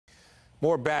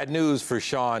More bad news for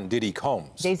Sean Diddy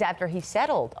Combs. Days after he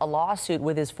settled a lawsuit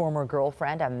with his former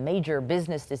girlfriend, a major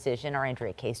business decision. Our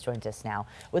Andrea Case joins us now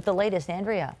with the latest.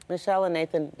 Andrea. Michelle and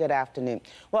Nathan, good afternoon.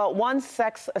 Well, one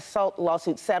sex assault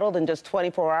lawsuit settled in just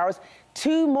 24 hours.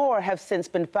 Two more have since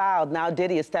been filed. Now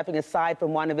Diddy is stepping aside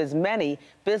from one of his many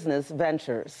business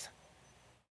ventures.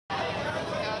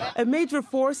 A major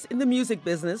force in the music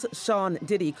business, Sean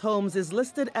Diddy Combs is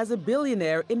listed as a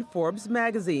billionaire in Forbes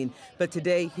magazine. But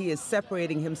today he is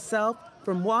separating himself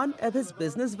from one of his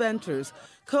business ventures.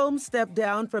 Combs stepped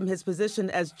down from his position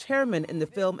as chairman in the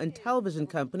film and television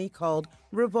company called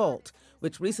Revolt,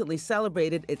 which recently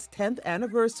celebrated its 10th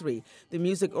anniversary. The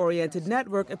music-oriented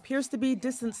network appears to be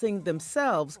distancing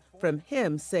themselves from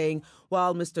him, saying,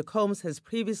 while Mr. Combs has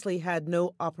previously had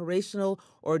no operational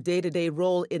or day-to-day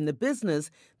role in the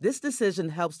business, this decision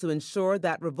helps to ensure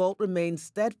that Revolt remains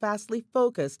steadfastly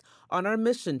focused on our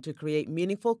mission to create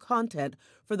meaningful content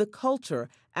for the culture,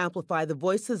 amplify the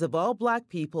voices of all Black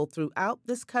people throughout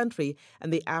this country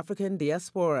and the African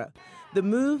diaspora. The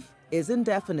move is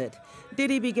indefinite.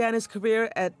 Diddy began his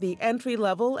career at the entry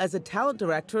level as a talent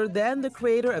director, then the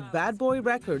creator of Bad Boy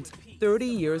Records 30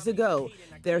 years ago.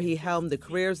 There he helmed the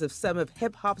careers of some of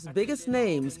hip-hop's biggest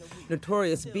names,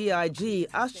 Notorious B.I.G.,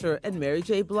 Usher, and Mary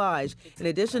J. Blige, in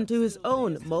addition to his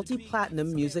own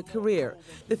multi-platinum music career.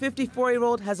 The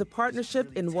 54-year-old has a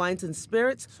partnership in wines and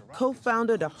spirits,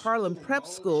 co-founded a Harlem prep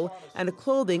school, and a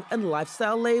clothing and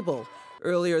lifestyle label.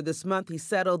 Earlier this month, he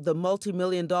settled the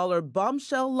multi-million-dollar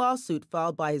bombshell lawsuit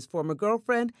filed by his former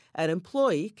girlfriend and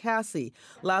employee, Cassie.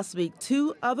 Last week,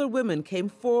 two other women came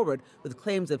forward with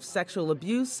claims of sexual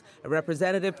abuse. A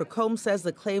representative for Combs says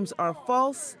the claims are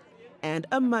false and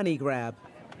a money grab.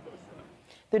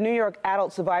 The New York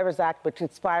Adult Survivors Act, which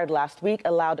expired last week,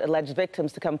 allowed alleged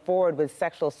victims to come forward with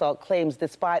sexual assault claims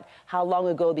despite how long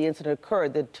ago the incident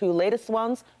occurred. The two latest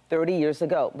ones, 30 years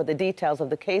ago. But the details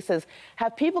of the cases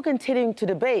have people continuing to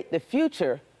debate the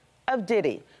future of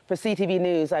Diddy. For CTV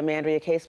News, I'm Andrea Case.